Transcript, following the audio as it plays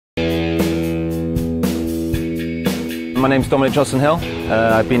My name's Dominic Johnson-Hill.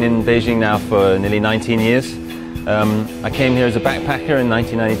 I've been in Beijing now for nearly 19 years. I came here as a backpacker in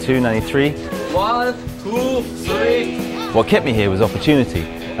 1992, 93. 1, 2, 3. What kept me here was opportunity.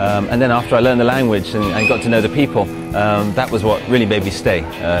 And then after I learned the language and got to know the people, that was what really made me stay.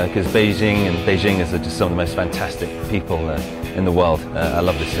 Because Beijingers are just some of the most fantastic people in the world. I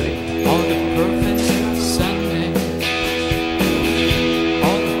love this city. All the perfect Sunday,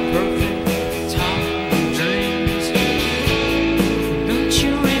 all the perfect time and dreams. Don't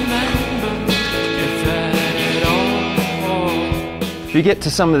you remember if that at all? If you get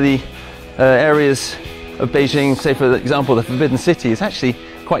to some of the areas of Beijing, say for example the Forbidden City, it's actually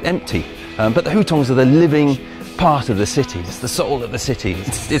quite empty. But the hutongs are the living part of the city. It's the soul of the city.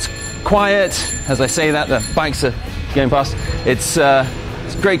 It's quiet. As I say that, the bikes are going past. It's a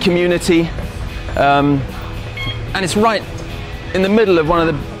great community. And it's right in the middle of one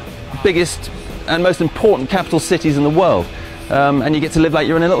of the biggest and most important capital cities in the world. And you get to live like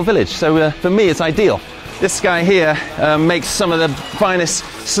you're in a little village. So for me, it's ideal. This guy here makes some of the finest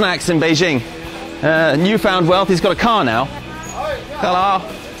snacks in Beijing. Newfound wealth. He's got a car now. Hello.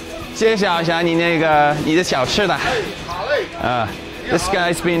 介绍一下你的小吃的。This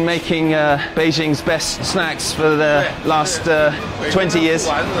guy's been making Beijing's best snacks for the last 20 years.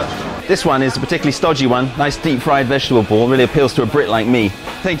 This one is a particularly stodgy one. Nice deep fried vegetable ball. Really appeals to a Brit like me.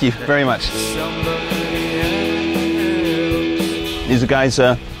 Thank you very much. These are guys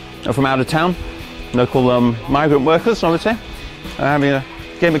are from out of town. Local migrant workers, I would say. Having a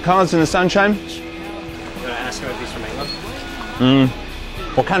game of cards in the sunshine. You want to ask him if he's from England?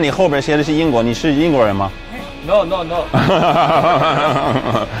 我看你后边写的是英国，你是英国人吗？ No, no, no.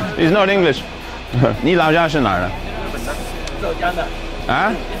 He's not English. 你老家是哪儿的？浙江的。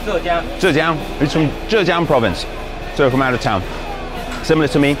啊？浙江。浙江。He's from Zhejiang province. So from out of town. Similar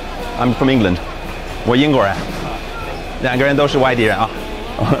to me, I'm from England. 我英国人。两个人都是外地人啊。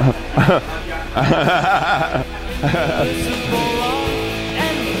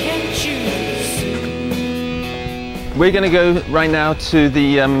We're going to go right now to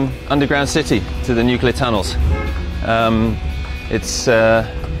the underground city, to the nuclear tunnels. It's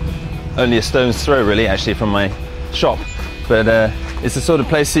only a stone's throw, really, actually, from my shop. But it's the sort of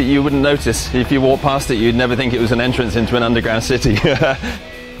place that you wouldn't notice. If you walk past it, you'd never think it was an entrance into an underground city.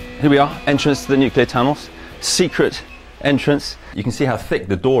 Here we are, entrance to the nuclear tunnels. Secret entrance. You can see how thick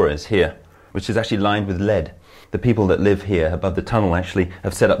the door is here, which is actually lined with lead. The people that live here above the tunnel actually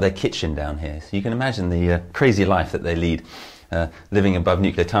have set up their kitchen down here. So you can imagine the crazy life that they lead, living above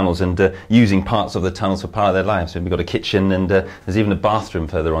nuclear tunnels and using parts of the tunnels for part of their lives. So we've got a kitchen and there's even a bathroom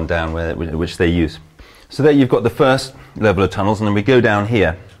further on down which they use. So there you've got the first level of tunnels, and then we go down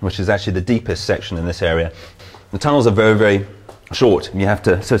here, which is actually the deepest section in this area. The tunnels are very, very short. You have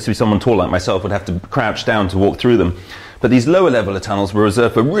to, so someone tall like myself would have to crouch down to walk through them. But these lower level of tunnels were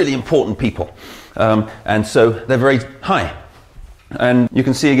reserved for really important people. And so they're very high. And you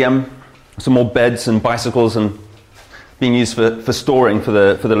can see again some more beds and bicycles and being used for storing for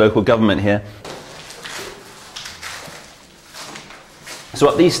the local government here. So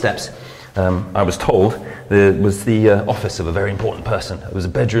up these steps, I was told, there was the office of a very important person. It was a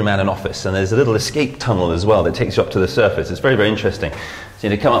bedroom and an office. And there's a little escape tunnel as well that takes you up to the surface. It's very, very interesting. So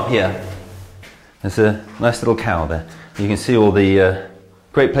you come up here. There's a nice little cow there. You can see all the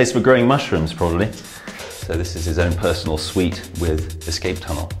great place for growing mushrooms, probably. So this is his own personal suite with escape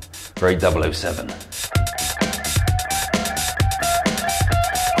tunnel. Very 007.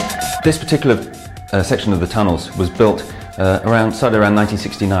 This particular section of the tunnels was built started around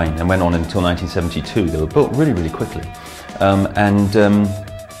 1969 and went on until 1972. They were built really, really quickly.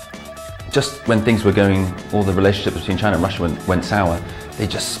 Just when things were going, all the relationship between China and Russia went sour,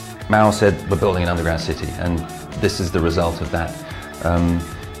 Mao said, we're building an underground city, and this is the result of that.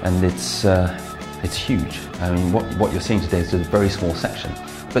 And it's huge. I mean, what you're seeing today is a very small section,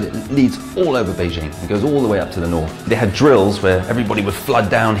 but it leads all over Beijing. It goes all the way up to the north. They had drills where everybody would flood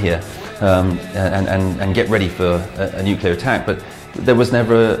down here and get ready for a nuclear attack, but there was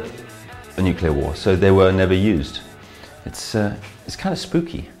never a nuclear war, so they were never used. It's kind of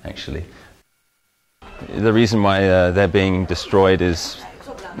spooky, actually. The reason why they're being destroyed is,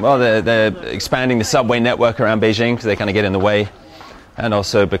 well, they're expanding the subway network around Beijing because they kind of get in the way, and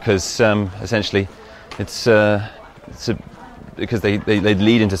also because essentially because they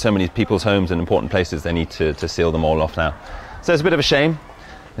lead into so many people's homes and important places. They need to seal them all off now. So it's a bit of a shame.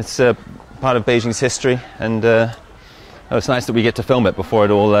 It's part of Beijing's history, and it's nice that we get to film it before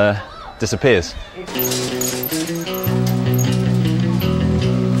it all disappears.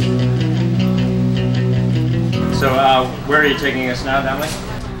 So where are you taking us now, Dominic?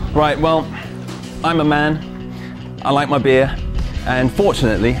 Right, well, I'm a man I like my beer, and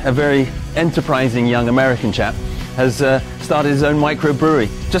fortunately a very enterprising young American chap has started his own microbrewery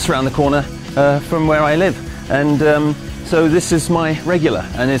just around the corner from where I live. And so this is my regular,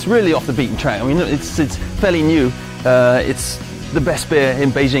 and it's really off the beaten track. I mean, it's fairly new. It's the best beer in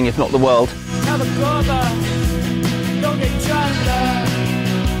Beijing, if not the world.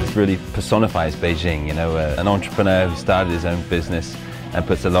 It really personifies Beijing, you know, an entrepreneur who started his own business and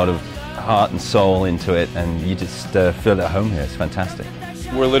puts a lot of heart and soul into it, and you just feel at home here. It's fantastic.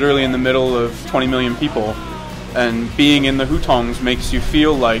 We're literally in the middle of 20 million people, and being in the hutongs makes you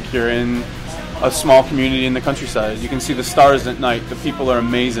feel like you're in a small community in the countryside. You can see the stars at night. The people are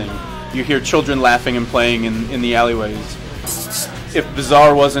amazing. You hear children laughing and playing in the alleyways. If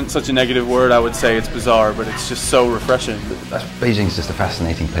bizarre wasn't such a negative word, I would say it's bizarre, but it's just so refreshing. Beijing is just a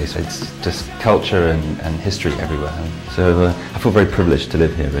fascinating place. It's just culture and history everywhere. So I feel very privileged to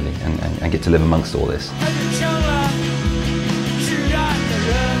live here, really, and get to live amongst all this.